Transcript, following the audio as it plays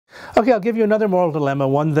Okay, I'll give you another moral dilemma,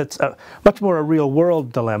 one that's much more a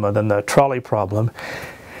real-world dilemma than the trolley problem,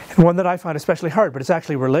 and one that I find especially hard, but it's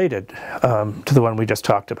actually related to the one we just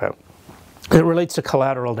talked about. It relates to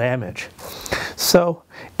collateral damage. So,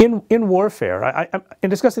 in warfare, in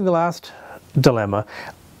discussing the last dilemma,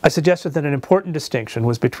 I suggested that an important distinction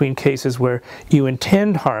was between cases where you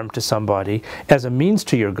intend harm to somebody as a means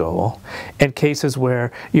to your goal, and cases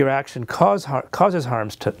where your action causes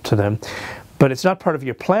harms to them, but it's not part of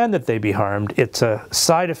your plan that they be harmed, it's a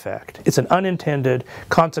side effect. It's an unintended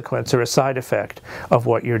consequence or a side effect of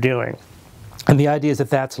what you're doing. And the idea is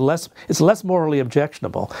that it's less morally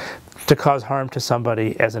objectionable to cause harm to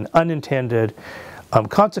somebody as an unintended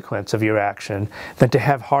consequence of your action than to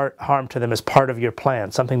have harm to them as part of your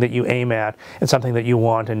plan, something that you aim at and something that you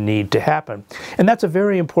want and need to happen. And that's a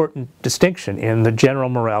very important distinction in the general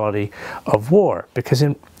morality of war, because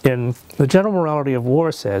in the general morality of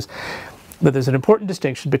war says that there's an important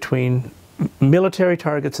distinction between military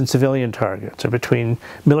targets and civilian targets, or between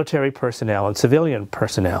military personnel and civilian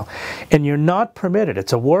personnel. And you're not permitted,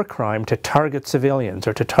 it's a war crime, to target civilians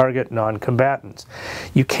or to target non-combatants.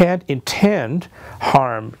 You can't intend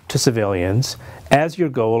harm to civilians as your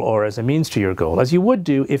goal or as a means to your goal, as you would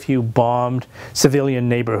do if you bombed civilian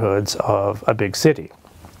neighborhoods of a big city.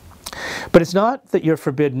 But it's not that you're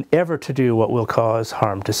forbidden ever to do what will cause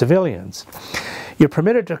harm to civilians. You're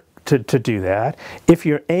permitted to do that if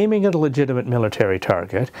you're aiming at a legitimate military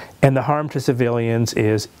target and the harm to civilians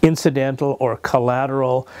is incidental or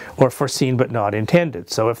collateral or foreseen but not intended.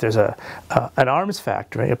 So if there's an arms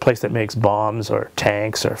factory, a place that makes bombs or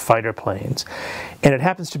tanks or fighter planes, and it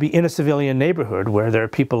happens to be in a civilian neighborhood where there are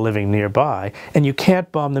people living nearby, and you can't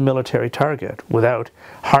bomb the military target without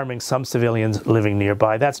harming some civilians living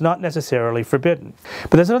nearby, that's not necessarily forbidden.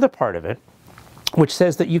 But there's another part of it which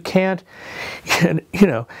says that you can't,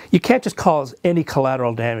 you can't just cause any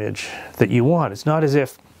collateral damage that you want. It's not as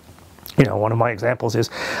if, one of my examples is,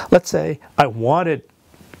 let's say I wanted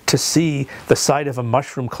to see the site of a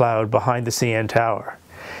mushroom cloud behind the CN Tower.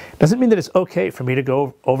 Doesn't mean that it's okay for me to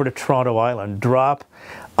go over to Toronto Island, drop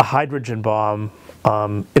a hydrogen bomb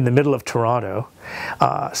in the middle of Toronto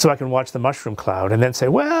so I can watch the mushroom cloud and then say,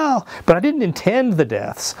 well, but I didn't intend the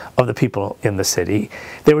deaths of the people in the city.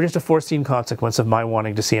 They were just a foreseen consequence of my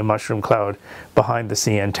wanting to see a mushroom cloud behind the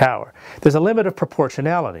CN Tower. There's a limit of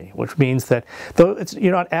proportionality, which means that though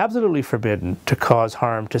you're not absolutely forbidden to cause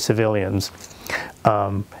harm to civilians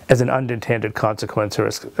as an unintended consequence or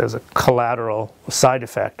as a collateral side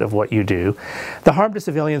effect of what you do, the harm to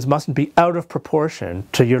civilians mustn't be out of proportion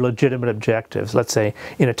to your legitimate objectives, let's say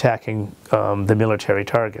in attacking the military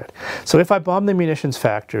target. So if I bomb the munitions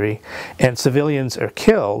factory and civilians are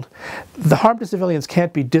killed, the harm to civilians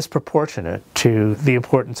can't be disproportionate to the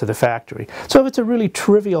importance of the factory. So if it's a really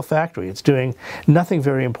trivial factory, it's doing nothing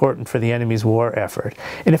very important for the enemy's war effort,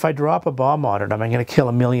 and if I drop a bomb on it, I'm going to kill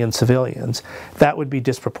 1 million civilians, that would be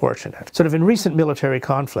disproportionate. Sort of in recent military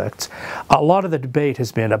conflicts, a lot of the debate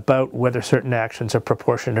has been about whether certain actions are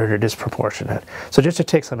proportionate or disproportionate. So just to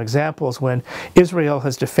take some examples, when Israel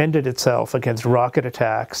has defended itself against rocket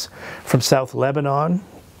attacks from South Lebanon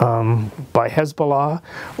by Hezbollah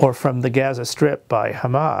or from the Gaza Strip by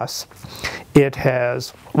Hamas, it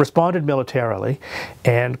has responded militarily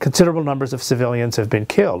and considerable numbers of civilians have been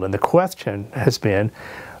killed. And the question has been,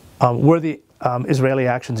 were the Israeli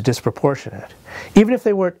actions disproportionate? Even if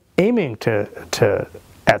they weren't aiming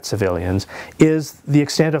at civilians, is the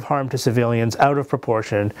extent of harm to civilians out of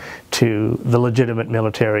proportion to the legitimate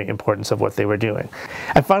military importance of what they were doing?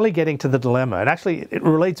 And finally getting to the dilemma, and actually it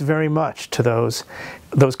relates very much to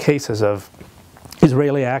those cases of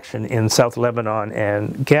Israeli action in South Lebanon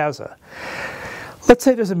and Gaza. Let's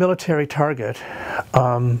say there's a military target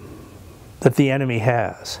that the enemy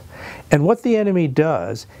has, and what the enemy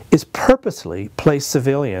does is purposely place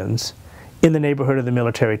civilians in the neighborhood of the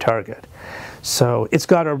military target. So it's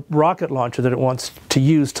got a rocket launcher that it wants to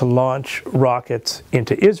use to launch rockets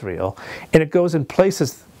into Israel, and it goes and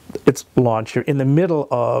places its launcher in the middle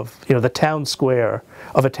of the town square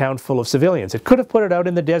of a town full of civilians. It could have put it out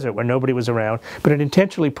in the desert where nobody was around, but it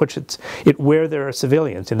intentionally puts it where there are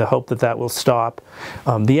civilians in the hope that that will stop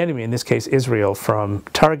the enemy, in this case Israel, from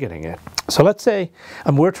targeting it. So let's say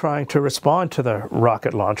we're trying to respond to the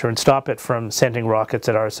rocket launcher and stop it from sending rockets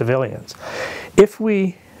at our civilians. If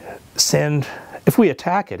we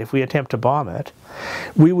attack it, if we attempt to bomb it,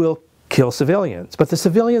 we will kill civilians. But the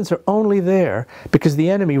civilians are only there because the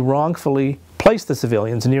enemy wrongfully place the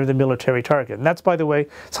civilians near the military target. And that's, by the way,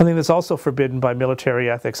 something that's also forbidden by military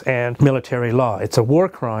ethics and military law. It's a war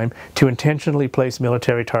crime to intentionally place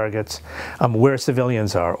military targets where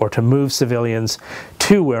civilians are, or to move civilians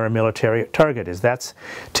to where a military target is. That's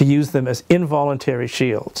to use them as involuntary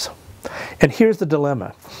shields. And here's the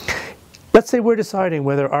dilemma. Let's say we're deciding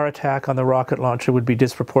whether our attack on the rocket launcher would be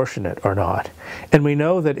disproportionate or not, and we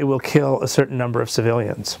know that it will kill a certain number of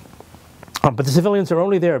civilians. But the civilians are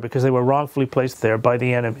only there because they were wrongfully placed there by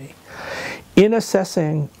the enemy. In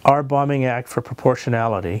assessing our bombing act for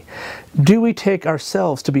proportionality, do we take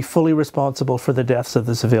ourselves to be fully responsible for the deaths of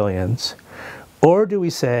the civilians? Or do we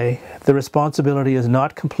say the responsibility is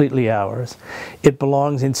not completely ours, it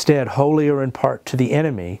belongs instead wholly or in part to the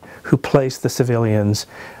enemy who placed the civilians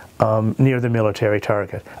near the military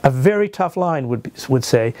target? A very tough line would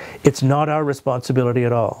say it's not our responsibility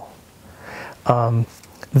at all.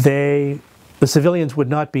 The civilians would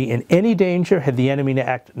not be in any danger had the enemy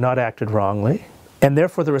not acted wrongly, and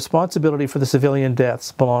therefore the responsibility for the civilian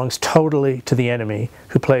deaths belongs totally to the enemy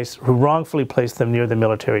who wrongfully placed them near the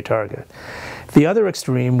military target. The other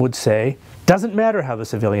extreme would say, doesn't matter how the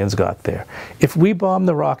civilians got there. If we bomb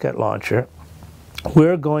the rocket launcher,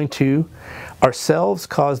 we're going to ourselves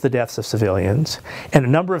cause the deaths of civilians, and a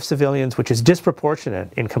number of civilians which is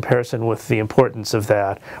disproportionate in comparison with the importance of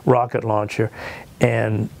that rocket launcher,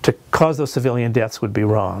 and to cause those civilian deaths would be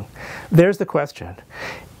wrong. There's the question.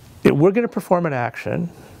 We're going to perform an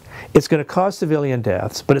action. It's going to cause civilian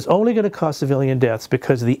deaths, but it's only going to cause civilian deaths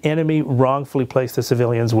because the enemy wrongfully placed the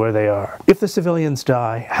civilians where they are. If the civilians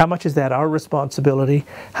die, how much is that our responsibility?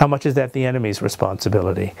 How much is that the enemy's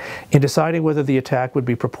responsibility? In deciding whether the attack would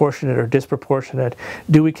be proportionate or disproportionate,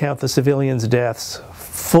 do we count the civilians' deaths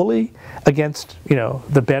fully against,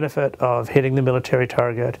 the benefit of hitting the military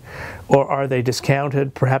target, or are they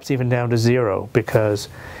discounted, perhaps even down to zero, because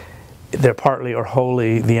they're partly or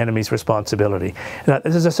wholly the enemy's responsibility? Now,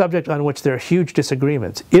 this is a subject on which there are huge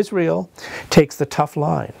disagreements. Israel takes the tough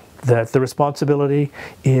line that the responsibility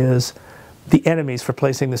is the enemy's for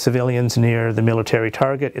placing the civilians near the military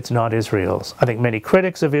target. It's not Israel's. I think many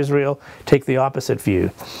critics of Israel take the opposite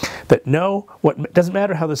view, that no, what doesn't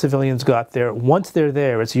matter how the civilians got there. Once they're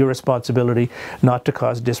there, it's your responsibility not to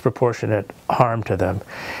cause disproportionate harm to them.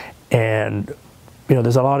 And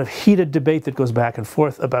there's a lot of heated debate that goes back and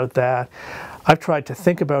forth about that. I've tried to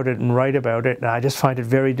think about it and write about it, and I just find it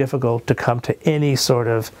very difficult to come to any sort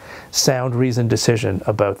of sound reasoned decision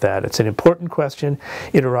about that. It's an important question.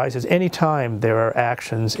 It arises any time there are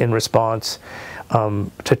actions in response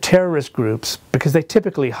to terrorist groups, because they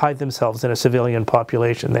typically hide themselves in a civilian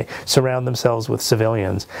population. They surround themselves with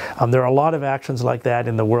civilians. There are a lot of actions like that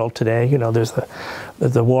in the world today. There's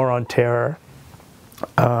the war on terror.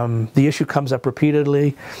 The issue comes up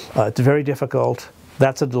repeatedly. It's very difficult.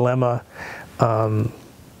 That's a dilemma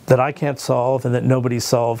that I can't solve, and that nobody's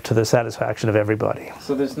solved to the satisfaction of everybody.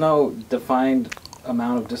 So there's no defined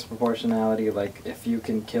amount of disproportionality, like if you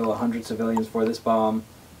can kill 100 civilians for this bomb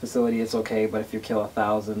facility, it's okay, but if you kill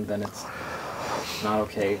 1,000, then it's not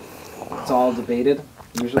okay. It's all debated,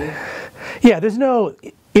 usually? Yeah, there's no...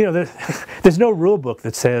 there's no rule book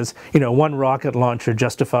that says, one rocket launcher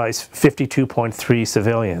justifies 52.3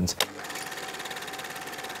 civilians.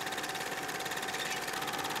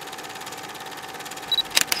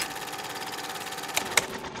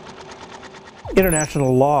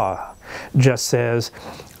 International law just says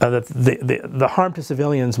that the harm to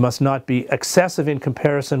civilians must not be excessive in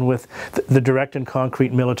comparison with the direct and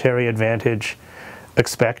concrete military advantage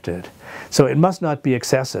expected. So it must not be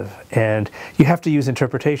excessive, and you have to use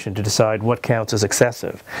interpretation to decide what counts as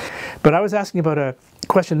excessive. But I was asking about a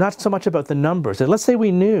question not so much about the numbers. Let's say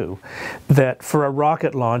we knew that for a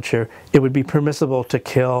rocket launcher it would be permissible to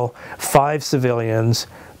kill 5 civilians,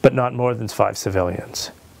 but not more than 5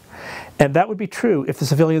 civilians. And that would be true if the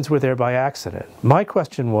civilians were there by accident. My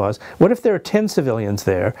question was, what if there are 10 civilians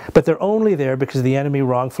there, but they're only there because the enemy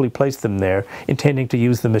wrongfully placed them there, intending to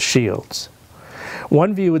use them as shields?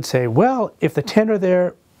 One view would say, well, if the 10 are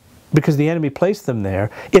there because the enemy placed them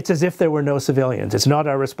there, it's as if there were no civilians. It's not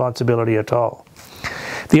our responsibility at all.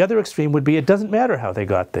 The other extreme would be, it doesn't matter how they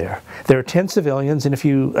got there. There are 10 civilians, and if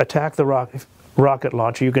you attack the rocket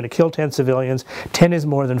launcher, you're going to kill 10 civilians. 10 is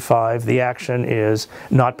more than 5. The action is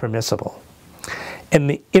not permissible. And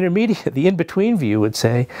the in-between view would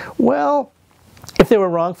say, well, if they were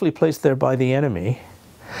wrongfully placed there by the enemy,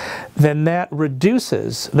 then that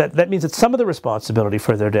reduces, that means that some of the responsibility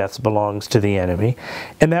for their deaths belongs to the enemy,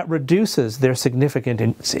 and that reduces their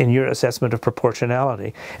significance in your assessment of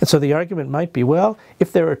proportionality. And so the argument might be, well,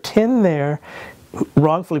 if there are 10 there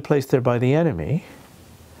wrongfully placed there by the enemy,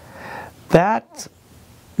 that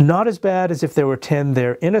not as bad as if there were 10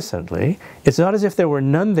 there innocently. It's not as if there were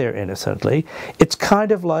none there innocently. It's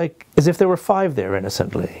kind of like as if there were 5 there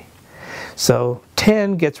innocently. So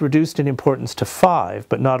 10 gets reduced in importance to 5,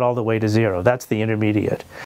 but not all the way to 0. That's the intermediate.